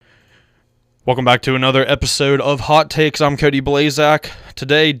Welcome back to another episode of Hot Takes. I'm Cody Blazak.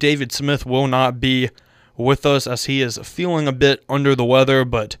 Today, David Smith will not be with us as he is feeling a bit under the weather,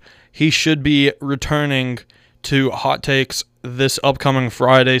 but he should be returning to Hot Takes this upcoming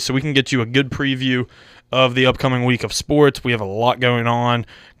Friday, so we can get you a good preview of the upcoming week of sports. We have a lot going on.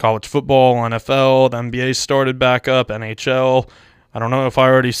 College football, NFL, the NBA started back up, NHL. I don't know if I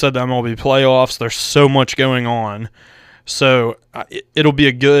already said the MLB playoffs. There's so much going on. So it'll be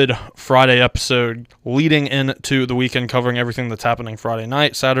a good Friday episode leading into the weekend, covering everything that's happening Friday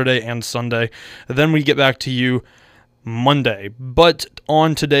night, Saturday, and Sunday. Then we get back to you Monday. But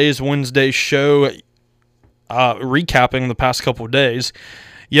on today's Wednesday show, recapping the past couple of days,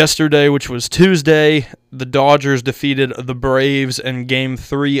 yesterday, which was Tuesday, the Dodgers defeated the Braves in Game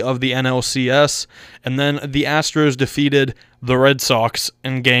 3 of the NLCS, and then the Astros defeated the Red Sox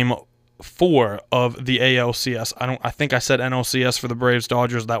in Game 4 of the ALCS. I think I said NLCS for the Braves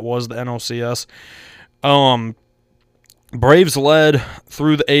Dodgers. That was the NLCS. Braves led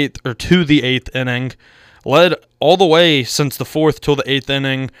through the eighth inning, led all the way since the fourth till the eighth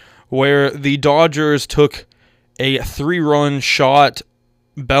inning, where the Dodgers took a 3-run shot.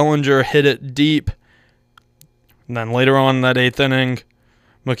 Bellinger hit it deep, and then later on in that eighth inning,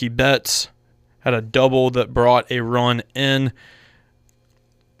 Mookie Betts had a double that brought a run in.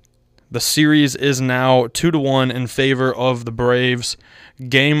 The series is now 2-1 in favor of the Braves.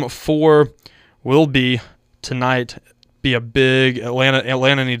 Game 4 will be tonight. Be a big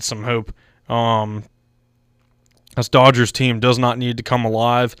Atlanta needs some hope. This Dodgers team does not need to come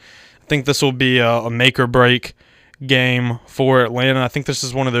alive. I think this will be a make or break game for Atlanta. I think this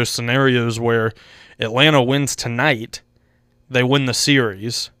is one of those scenarios where Atlanta wins tonight, they win the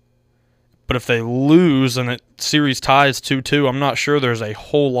series. But if they lose and the series ties 2-2, I'm not sure there's a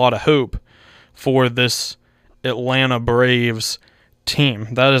whole lot of hope for this Atlanta Braves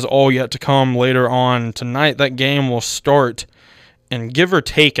team. That is all yet to come later on tonight. That game will start in give or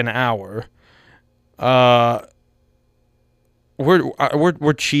take an hour.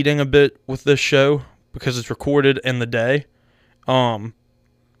 We're cheating a bit with this show because it's recorded in the day.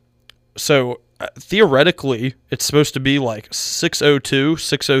 So theoretically, it's supposed to be like 6:02,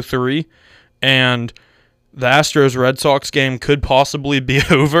 6:03. And the Astros-Red Sox game could possibly be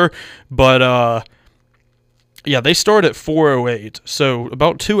over. But, they start at 4:08. So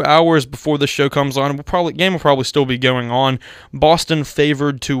about 2 hours before the show comes on, game will probably still be going on. Boston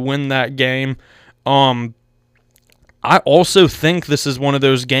favored to win that game. I also think this is one of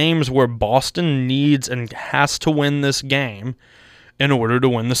those games where Boston needs and has to win this game in order to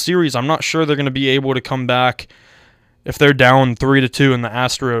win the series. I'm not sure they're going to be able to come back if they're down 3-2 and the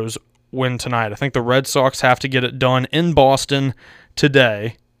Astros win tonight. I think the Red Sox have to get it done in Boston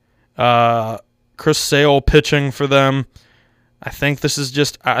today. Chris Sale pitching for them. I think this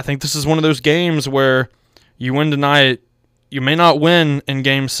is one of those games where you win tonight. You may not win in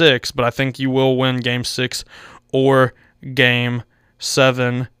Game 6, but I think you will win Game 6 or Game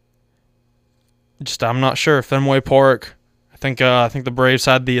 7. I'm not sure. Fenway Park. I think the Braves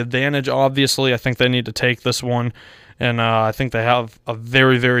had the advantage, obviously. I think they need to take this one. And I think they have a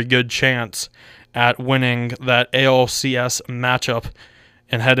very, very good chance at winning that ALCS matchup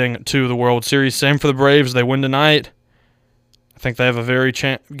and heading to the World Series. Same for the Braves. They win tonight. I think they have a very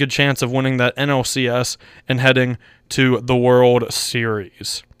good chance of winning that NLCS and heading to the World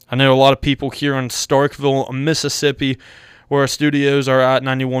Series. I know a lot of people here in Starkville, Mississippi, where our studios are at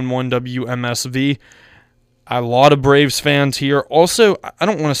 91.1 WMSV. A lot of Braves fans here. Also, I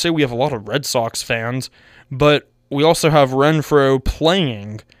don't want to say we have a lot of Red Sox fans, but we also have Renfroe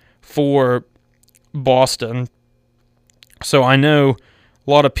playing for Boston. So I know a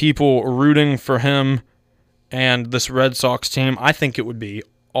lot of people rooting for him and this Red Sox team. I think it would be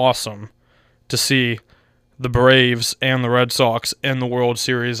awesome to see the Braves and the Red Sox in the World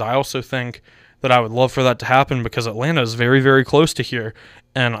Series. I also think that I would love for that to happen because Atlanta is very, very close to here.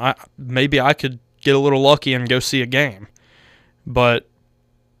 And maybe I could get a little lucky and go see a game. But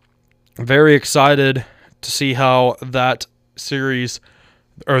very excited to see how that series,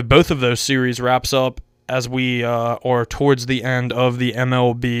 or both of those series, wraps up as we are towards the end of the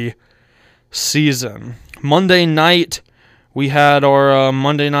MLB season. Monday night, we had our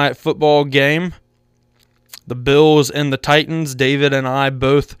Monday night football game. The Bills and the Titans. David and I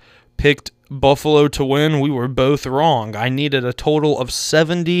both picked Buffalo to win. We were both wrong. I needed a total of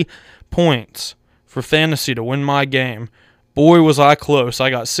 70 points for fantasy to win my game. Boy, was I close. I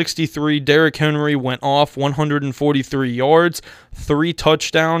got 63. Derrick Henry went off 143 yards, 3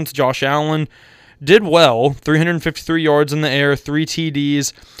 touchdowns. Josh Allen did well, 353 yards in the air, 3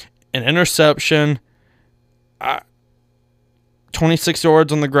 TDs, an interception. 26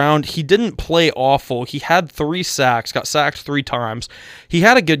 yards on the ground. He didn't play awful. He had 3 sacks, got sacked 3 times. He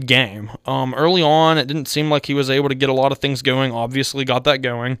had a good game. Early on, it didn't seem like he was able to get a lot of things going. Obviously got that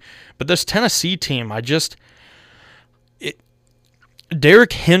going. But this Tennessee team,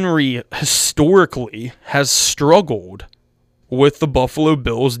 Derrick Henry historically has struggled with the Buffalo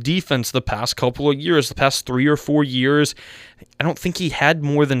Bills defense the past couple of years, the past 3 or 4 years. I don't think he had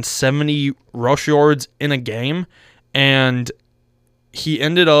more than 70 rush yards in a game, and he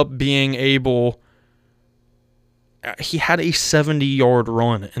ended up being able... He had a 70-yard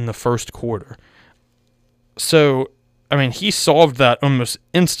run in the first quarter. So, I mean, he solved that almost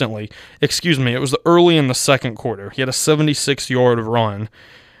instantly. Excuse me, it was early in the second quarter. He had a 76-yard run.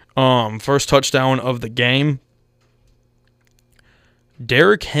 First touchdown of the game.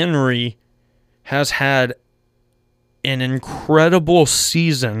 Derrick Henry has had an incredible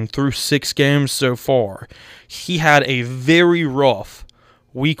season through 6 games so far. He had a very rough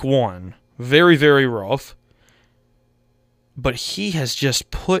week 1. Very, very rough. But he has just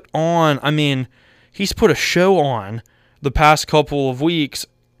put on, he's put a show on the past couple of weeks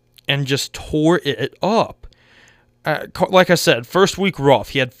and just tore it up. Like I said, first week rough.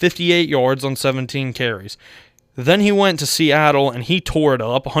 He had 58 yards on 17 carries. Then he went to Seattle and he tore it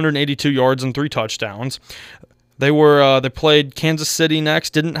up, 182 yards and 3 touchdowns. They played Kansas City next.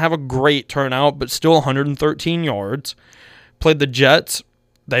 Didn't have a great turnout, but still 113 yards. Played the Jets.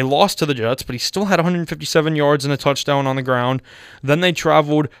 They lost to the Jets, but he still had 157 yards and a touchdown on the ground. Then they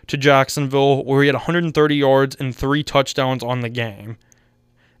traveled to Jacksonville, where he had 130 yards and 3 touchdowns on the game.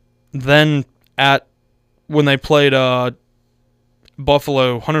 Then when they played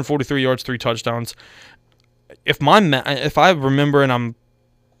Buffalo, 143 yards, 3 touchdowns. If I remember and I'm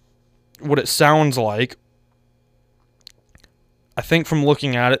what it sounds like, I think from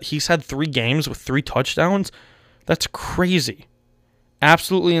looking at it, he's had 3 games with 3 touchdowns. That's crazy.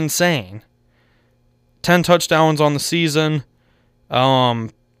 Absolutely insane. 10 touchdowns on the season.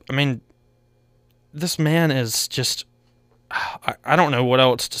 This man is just... I don't know what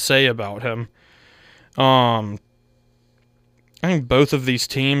else to say about him. I think both of these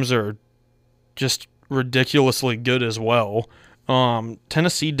teams are just ridiculously good as well.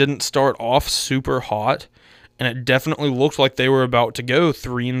 Tennessee didn't start off super hot, and it definitely looked like they were about to go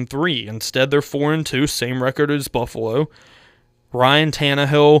 3-3. Instead, they're 4-2, same record as Buffalo. Ryan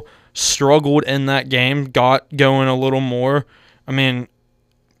Tannehill struggled in that game, got going a little more.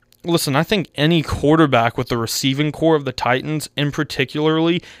 Listen, I think any quarterback with the receiving core of the Titans, in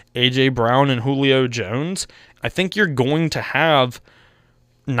particularly A.J. Brown and Julio Jones, I think you're going to have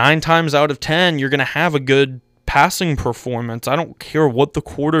 9 times out of 10, you're going to have a good passing performance. I don't care what the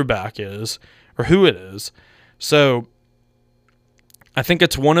quarterback is or who it is. So I think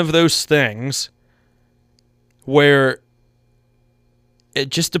it's one of those things where it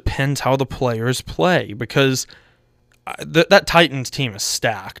just depends how the players play, because that Titans team is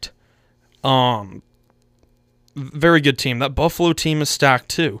stacked. Very good team. That Buffalo team is stacked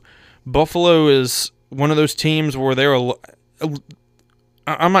too. Buffalo is one of those teams where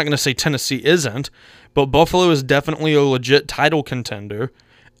I'm not going to say Tennessee isn't, but Buffalo is definitely a legit title contender.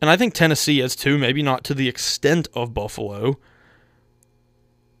 And I think Tennessee is too, maybe not to the extent of Buffalo.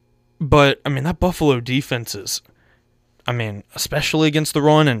 But, that Buffalo defense is, especially against the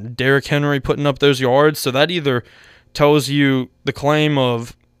run and Derrick Henry putting up those yards. So that either tells you the claim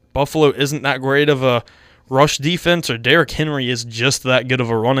of Buffalo isn't that great of a rush defense, or Derrick Henry is just that good of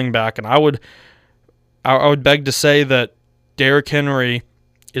a running back. And I would beg to say that Derrick Henry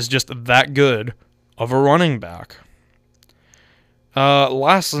is just that good of a running back.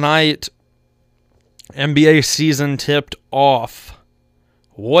 Last night, NBA season tipped off.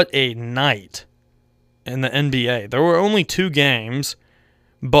 What a night in the NBA. There were only 2 games,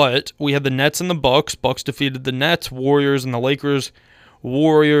 but we had the Nets and the Bucks. Bucks defeated the Nets, Warriors and the Lakers.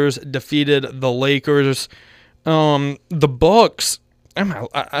 Warriors defeated the Lakers. The Bucks,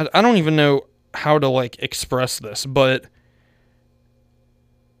 I don't even know how to express this, but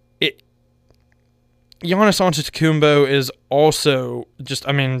Giannis Antetokounmpo is also just,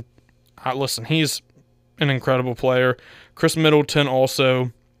 listen, he's an incredible player. Chris Middleton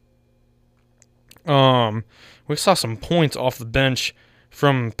also. We saw some points off the bench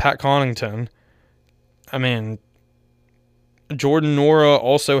from Pat Connaughton. Jordan Nora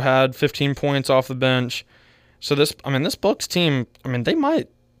also had 15 points off the bench. So this Bucks team, they might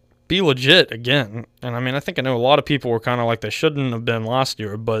be legit again. And I think I know a lot of people were kind of like they shouldn't have been last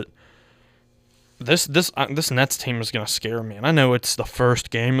year, but this Nets team is going to scare me. And I know it's the first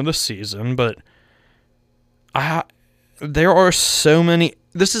game of the season, but there are so many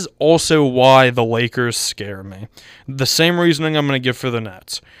this is also why the Lakers scare me. The same reasoning I'm going to give for the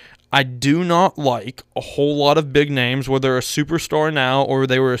Nets. I do not like a whole lot of big names, whether they're a superstar now or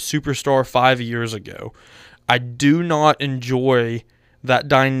they were a superstar 5 years ago. I do not enjoy that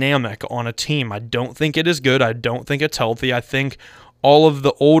dynamic on a team. I don't think it is good. I don't think it's healthy. I think all of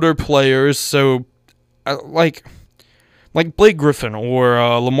the older players, so like Blake Griffin or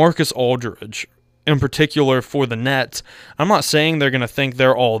LaMarcus Aldridge in particular for the Nets, I'm not saying they're going to think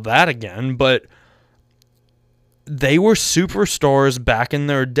they're all that again, but they were superstars back in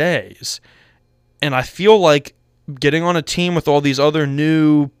their days. And I feel like getting on a team with all these other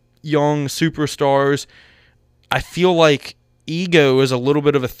new young superstars, I feel like ego is a little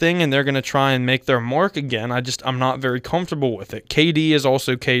bit of a thing and they're going to try and make their mark again. I'm not very comfortable with it. KD is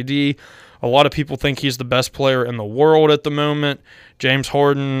also KD. A lot of people think he's the best player in the world at the moment. James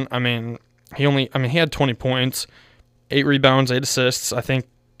Harden, he had 20 points, 8 rebounds, 8 assists. I think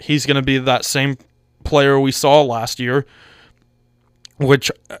he's going to be that same player we saw last year,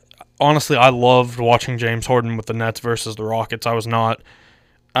 which honestly I loved watching James Harden with the Nets versus the Rockets. I was not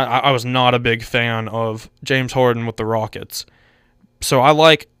a big fan of James Harden with the Rockets. So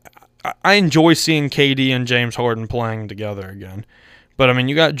I enjoy seeing KD and James Harden playing together again. But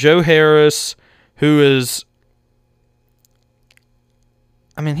you got Joe Harris, who is,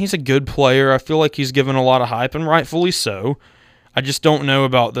 he's a good player. I feel like he's given a lot of hype, and rightfully so. I just don't know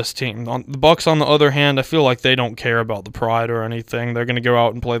about this team. The Bucks, on the other hand, I feel like they don't care about the pride or anything. They're going to go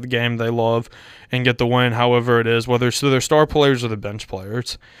out and play the game they love and get the win, however it is, whether it's their star players or the bench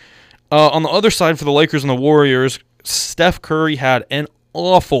players. On the other side for the Lakers and the Warriors, Steph Curry had an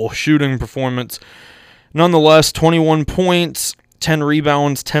awful shooting performance. Nonetheless, 21 points, 10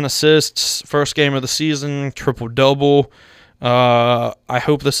 rebounds, 10 assists, first game of the season, triple-double. I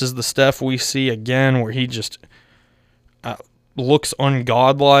hope this is the Steph we see again where he just looks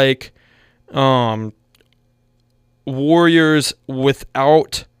ungodlike. Warriors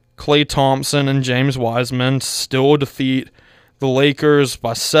without Klay Thompson and James Wiseman still defeat the Lakers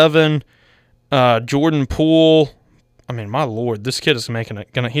by 7. Jordan Poole, my lord, this kid is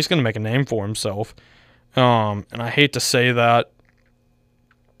he's gonna make a name for himself. And I hate to say that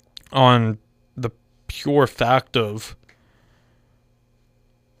on the pure fact of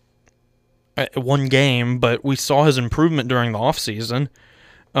one game, but we saw his improvement during the offseason.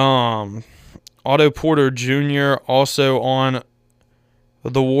 Otto Porter Jr. also on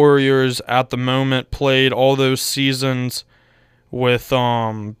the Warriors at the moment, played all those seasons with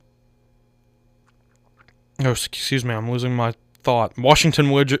I'm losing my thought.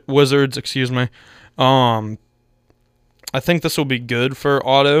 Washington Wizards, I think this will be good for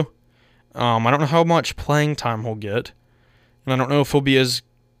Otto. I don't know how much playing time he'll get, and I don't know if he'll be as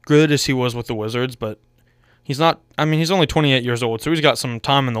good as he was with the Wizards, but he's not. He's only 28 years old, so he's got some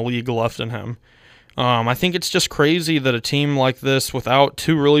time in the league left in him. I think it's just crazy that a team like this, without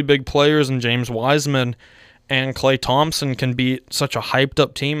two really big players in James Wiseman and Klay Thompson, can beat such a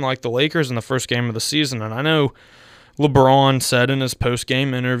hyped-up team like the Lakers in the first game of the season. And I know LeBron said in his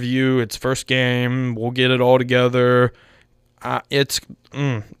post-game interview, it's first game, we'll get it all together.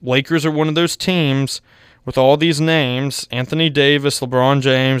 Lakers are one of those teams with all these names: Anthony Davis, LeBron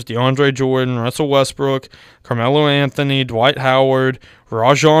James, DeAndre Jordan, Russell Westbrook, Carmelo Anthony, Dwight Howard,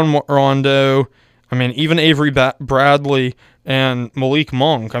 Rajon Rondo, even Avery Bradley and Malik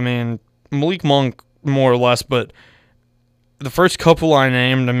Monk. Malik Monk more or less, but the first couple I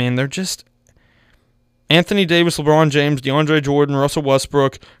named, they're just Anthony Davis, LeBron James, DeAndre Jordan, Russell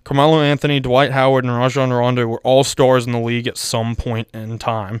Westbrook, Carmelo Anthony, Dwight Howard, and Rajon Rondo were all stars in the league at some point in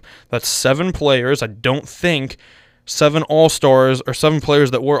time. That's 7 players. I don't think 7 all-stars or 7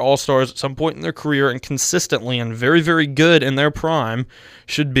 players that were all-stars at some point in their career and consistently and very, very good in their prime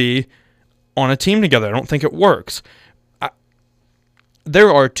should be on a team together. I don't think it works.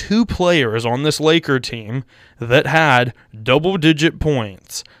 There are 2 players on this Laker team that had double-digit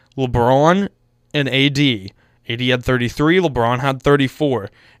points. LeBron and AD. AD had 33, LeBron had 34.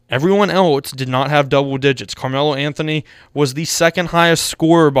 Everyone else did not have double digits. Carmelo Anthony was the second highest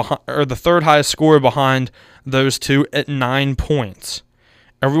scorer the third highest scorer behind those two at 9 points.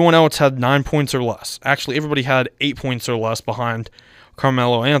 Everyone else had 9 points or less. Actually, everybody had 8 points or less behind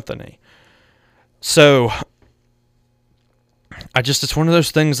Carmelo Anthony. So it's one of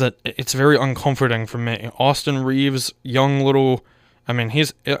those things that it's very uncomforting for me. Austin Reeves, young little,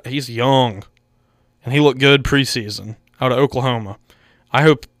 he's young. And he looked good preseason out of Oklahoma. I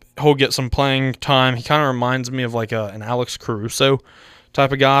hope he'll get some playing time. He kind of reminds me of like an Alex Caruso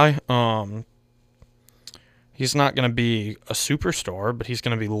type of guy. He's not going to be a superstar, but he's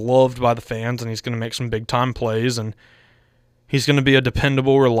going to be loved by the fans, and he's going to make some big-time plays. And He's going to be a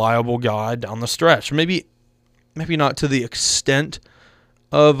dependable, reliable guy down the stretch. Maybe not to the extent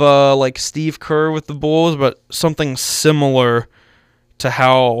of like Steve Kerr with the Bulls, but something similar to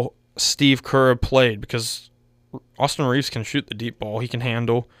how Steve Kerr played, because Austin Reeves can shoot the deep ball. He can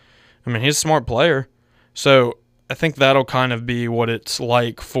handle. I mean, he's a smart player. So I think that'll kind of be what it's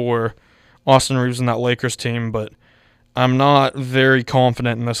like for Austin Reeves and that Lakers team, but I'm not very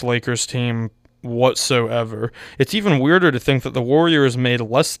confident in this Lakers team whatsoever. It's even weirder to think that the Warriors made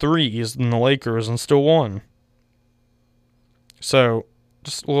less threes than the Lakers and still won. So,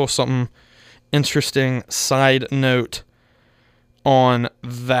 just a little something interesting side note on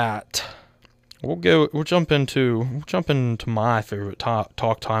that. We'll jump into my favorite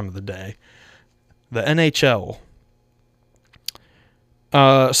talk time of the day, the NHL.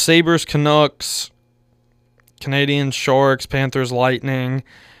 Sabres, Canucks, Canadiens, Sharks, Panthers, Lightning.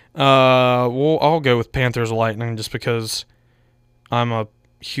 I'll go with Panthers, Lightning just because I'm a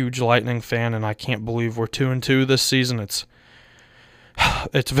huge Lightning fan and I can't believe we're 2-2 this season. It's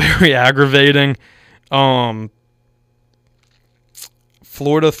very aggravating.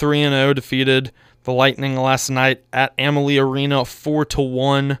 Florida 3-0 defeated the Lightning last night at Amalie Arena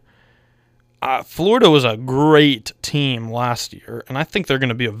 4-1. Florida was a great team last year, and I think they're going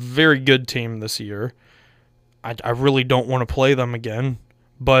to be a very good team this year. I really don't want to play them again,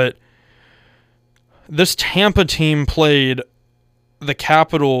 but this Tampa team played the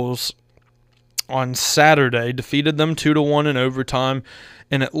Capitals on Saturday, defeated them 2-1 in overtime,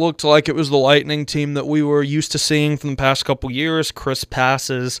 and it looked like it was the Lightning team that we were used to seeing from the past couple years. Crisp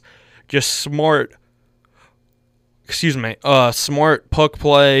passes, just smart puck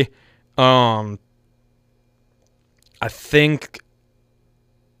play. I think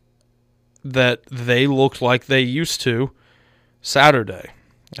that they looked like they used to Saturday.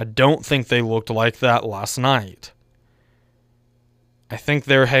 I don't think they looked like that last night. I think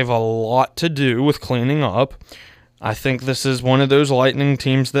they have a lot to do with cleaning up. I think this is one of those Lightning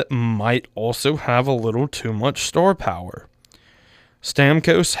teams that might also have a little too much star power.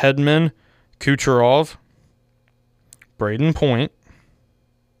 Stamkos, Hedman, Kucherov, Braden Point,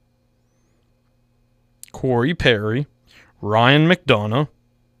 Corey Perry, Ryan McDonough,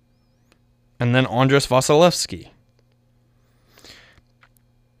 and then Andres Vasilevsky.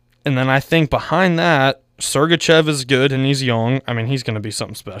 And then I think behind that, Sergachev is good and he's young. I mean, he's going to be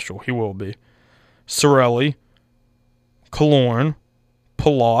something special. He will be. Cirelli, Killorn,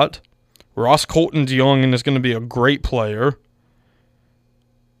 Palat, Ross Colton's young and is going to be a great player.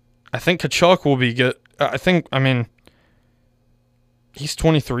 I think Kachuk will be good. He's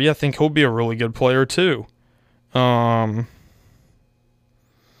 23. I think he'll be a really good player too. You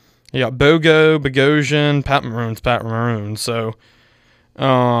got Bogo, Bogosian, Pat Maroon. So,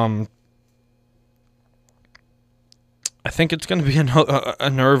 I think it's going to be a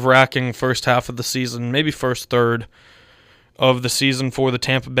nerve-wracking first half of the season, maybe first third of the season for the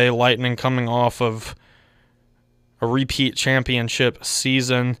Tampa Bay Lightning, coming off of a repeat championship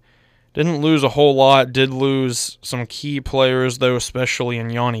season. Didn't lose a whole lot, did lose some key players, though, especially in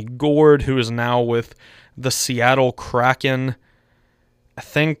Yanni Gourde, who is now with the Seattle Kraken. I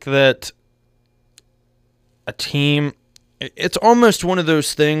think that a team, it's almost one of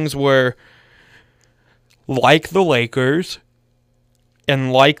those things where, like the Lakers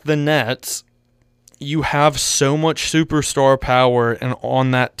and like the Nets, you have so much superstar power and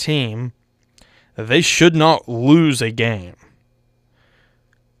on that team, they should not lose a game.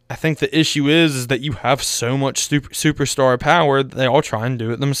 I think the issue is that you have so much superstar power that they all try and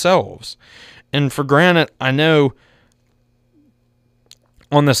do it themselves. And for granted, I know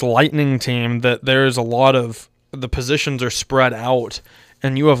on this Lightning team that there's a lot of the positions are spread out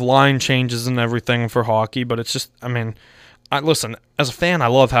and you have line changes and everything for hockey, but it's just, listen, as a fan, I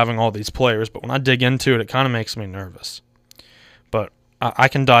love having all these players, but when I dig into it, it kind of makes me nervous. But I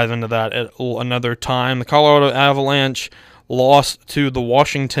can dive into that at another time. The Colorado Avalanche lost to the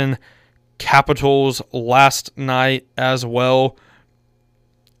Washington Capitals last night as well.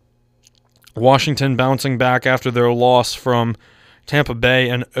 Washington bouncing back after their loss from Tampa Bay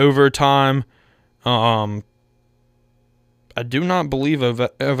in overtime. I do not believe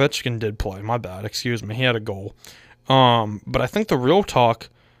Ovechkin did play. My bad. Excuse me. He had a goal. But I think the real talk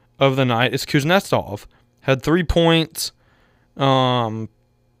of the night is Kuznetsov. Had 3 points, 2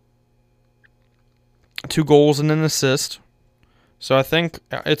 goals, and an assist. So I think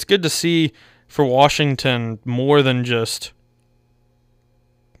it's good to see for Washington more than just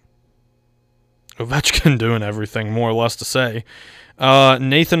Ovechkin doing everything, more or less to say.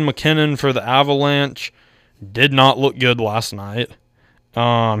 Nathan McKinnon for the Avalanche did not look good last night. He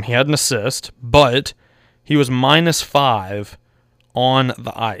had an assist, but he was -5 on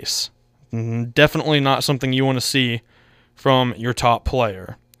the ice. Definitely not something you want to see from your top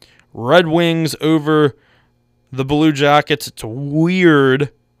player. Red Wings over the Blue Jackets. It's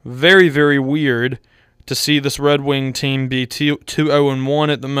weird, very, very weird to see this Red Wing team be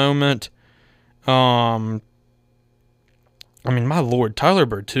 2-0-1 at the moment. I mean, my lord, Tyler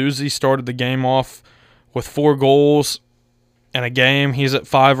Bertuzzi started the game off with 4 goals in a game. He's at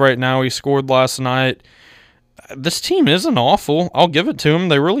 5 right now. He scored last night. This team isn't awful. I'll give it to them.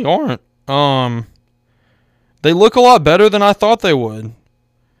 They really aren't. They look a lot better than I thought they would.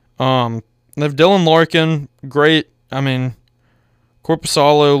 They have Dylan Larkin, great. I mean,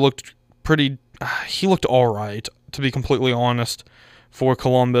 Korpisalo looked pretty. He looked all right, to be completely honest, for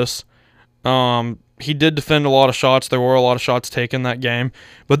Columbus. He did defend a lot of shots. There were a lot of shots taken that game.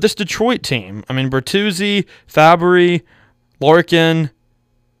 But this Detroit team, I mean, Bertuzzi, Fabry, Larkin,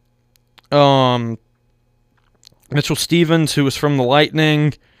 Mitchell Stevens, who was from the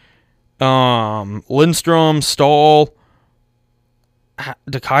Lightning, Lindstrom, Stahl,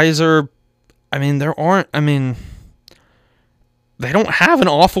 DeKaiser. I mean, they don't have an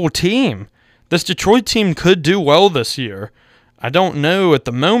awful team. This Detroit team could do well this year. I don't know at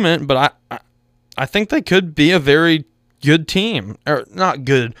the moment, but I think they could be a very good team. Or not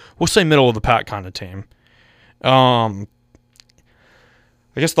good. We'll say middle of the pack kind of team. I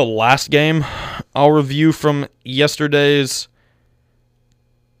guess the last game I'll review from yesterday's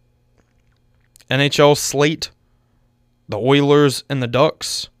NHL slate, the Oilers and the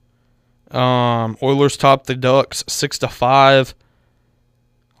Ducks. Oilers topped the Ducks 6-5.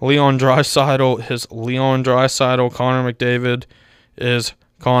 Leon Draisaitl is Leon Draisaitl. Connor McDavid is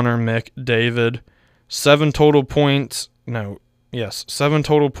Connor McDavid. 7 total points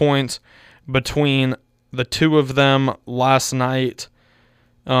between the two of them last night.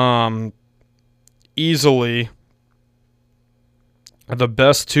 Easily the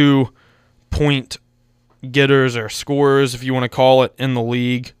best 2-point getters or scorers, if you want to call it, in the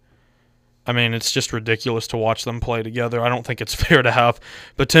league. I mean, it's just ridiculous to watch them play together. I don't think it's fair to have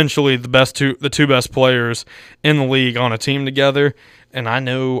potentially the two best players in the league on a team together. And I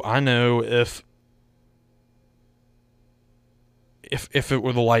know if it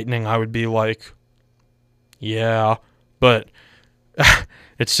were the Lightning, I would be like, yeah, but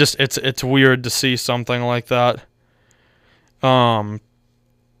it's just it's weird to see something like that.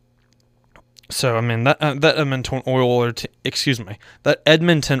 So I mean that Edmonton Oiler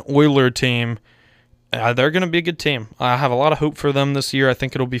team, they're going to be a good team. I have a lot of hope for them this year. I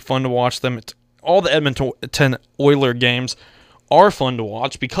think it'll be fun to watch them. All the Edmonton Oiler games are fun to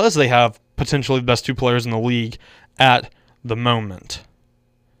watch because they have potentially the best 2 players in the league at the moment.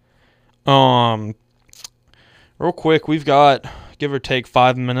 Real quick, we've got give or take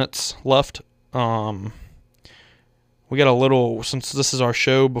 5 minutes left. We got a little, since this is our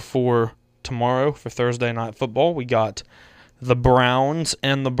show before tomorrow for Thursday Night Football, we got the Browns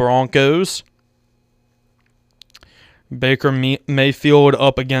and the Broncos. Baker Mayfield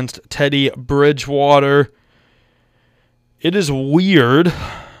up against Teddy Bridgewater. It is weird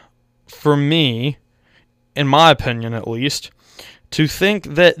for me, in my opinion at least, to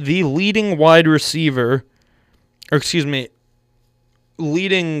think that the leading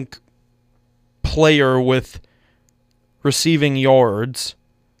leading player with receiving yards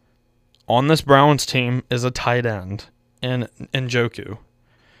on this Browns team is a tight end in Njoku.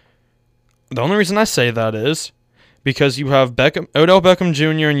 The only reason I say that is because you have Odell Beckham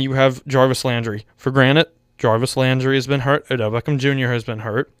Jr. and you have Jarvis Landry. For granted, Jarvis Landry has been hurt. Odell Beckham Jr. has been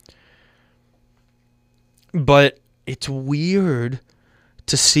hurt. But it's weird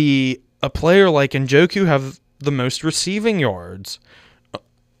to see a player like Njoku have the most receiving yards.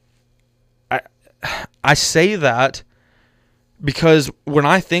 I say that because when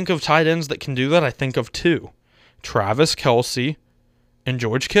I think of tight ends that can do that, I think of 2. Travis Kelce and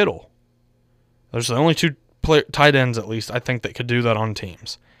George Kittle. Those are the only 2 tight ends, at least, I think that could do that on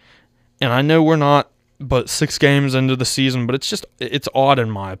teams. And I know we're not but 6 games into the season, but it's odd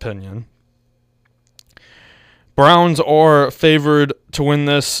in my opinion. Browns are favored to win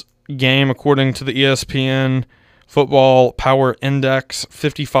this game according to the ESPN Football Power Index,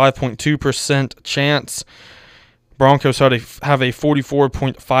 55.2% chance. Broncos have a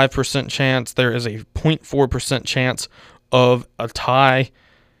 44.5% chance. There is a 0.4% chance of a tie.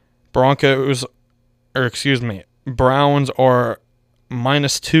 Browns are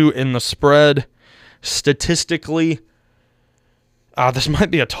 -2 in the spread. Statistically, this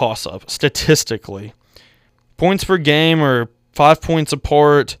might be a toss-up. Statistically, points per game are 5 points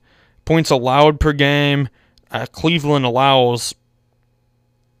apart. Points allowed per game, Cleveland allows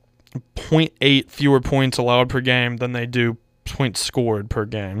 0.8 fewer points allowed per game than they do points scored per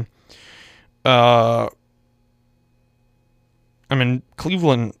game. I mean,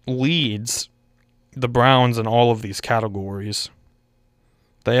 Cleveland leads the Browns in all of these categories.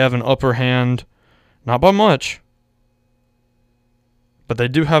 They have an upper hand, not by much, but they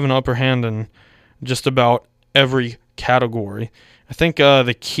do have an upper hand in just about every category. I think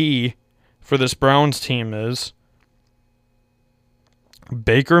the key for this Browns team is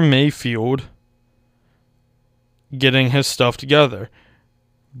Baker Mayfield getting his stuff together.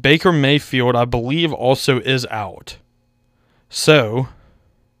 Baker Mayfield, I believe, also is out. So,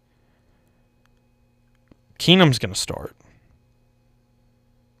 Keenum's going to start.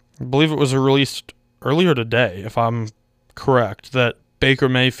 I believe it was released earlier today, if I'm correct, that Baker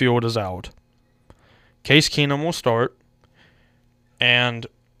Mayfield is out. Case Keenum will start. And,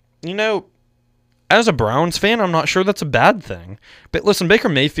 you know, as a Browns fan, I'm not sure that's a bad thing. But listen, Baker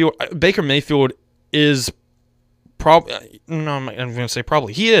Mayfield is probably, no, I'm going to say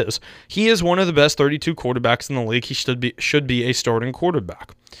probably. He is. He is one of the best 32 quarterbacks in the league. He should be a starting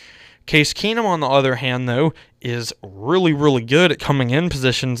quarterback. Case Keenum, on the other hand, though, is really, really good at coming in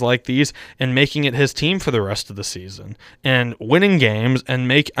positions like these and making it his team for the rest of the season and winning games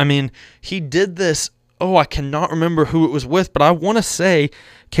he did this. Oh, I cannot remember who it was with, but I want to say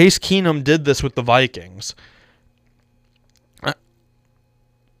Case Keenum did this with the Vikings.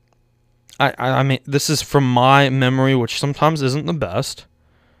 I mean, this is from my memory, which sometimes isn't the best.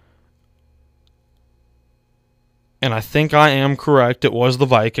 And I think I am correct. It was the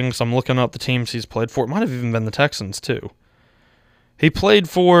Vikings. I'm looking up the teams he's played for. It might have even been the Texans, too. He played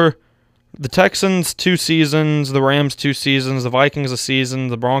for the Texans 2 seasons, the Rams 2 seasons, the Vikings a season,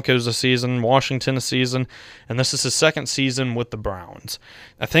 the Broncos a season, Washington a season, and this is his second season with the Browns.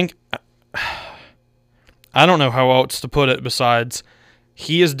 I don't know how else to put it besides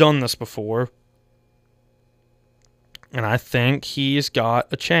he has done this before, and I think he's got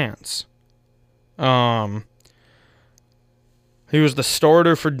a chance. He was the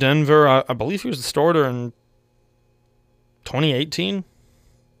starter for Denver. I believe he was the starter in 2018.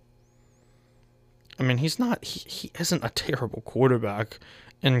 I mean, he isn't a terrible quarterback,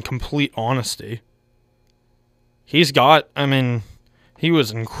 in complete honesty. He was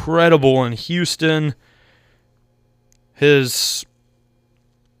incredible in Houston.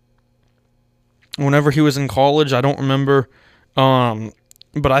 Whenever he was in college, I don't remember.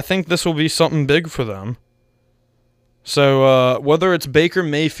 But I think this will be something big for them. So whether it's Baker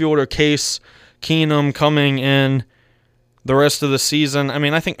Mayfield or Case Keenum coming in the rest of the season, I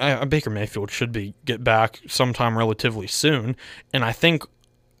mean, I think Baker Mayfield should get back sometime relatively soon, and I think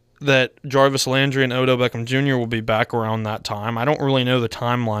that Jarvis Landry and Odell Beckham Jr. will be back around that time. I don't really know the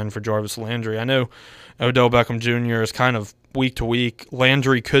timeline for Jarvis Landry. I know Odell Beckham Jr. is kind of week to week.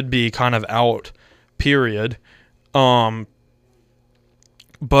 Landry could be kind of out, period.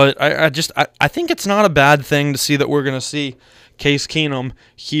 But I think it's not a bad thing to see that we're going to see Case Keenum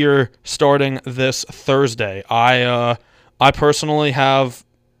here starting this Thursday. I personally have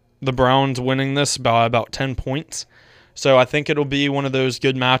the Browns winning this by about 10 points. So I think it'll be one of those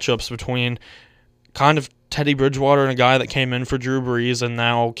good matchups between kind of Teddy Bridgewater and a guy that came in for Drew Brees, and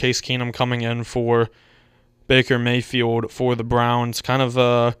now Case Keenum coming in for Baker Mayfield for the Browns. Kind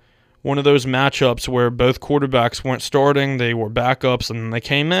of one of those matchups where both quarterbacks weren't starting, they were backups, and then they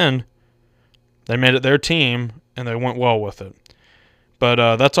came in, they made it their team, and they went well with it.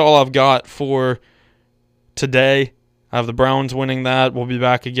 But that's all I've got for today. I have the Browns winning that. We'll be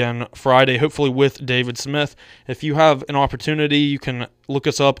back again Friday, hopefully with David Smith. If you have an opportunity, you can look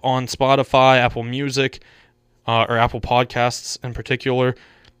us up on Spotify, Apple Music, or Apple Podcasts in particular.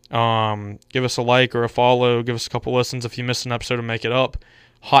 Give us a like or a follow. Give us a couple listens if you missed an episode to make it up.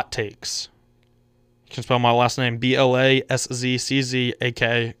 Hot Takes. You can spell my last name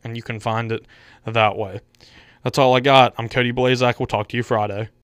Blasszczak, and you can find it that way. That's all I got. I'm Cody Blazak. We'll talk to you Friday.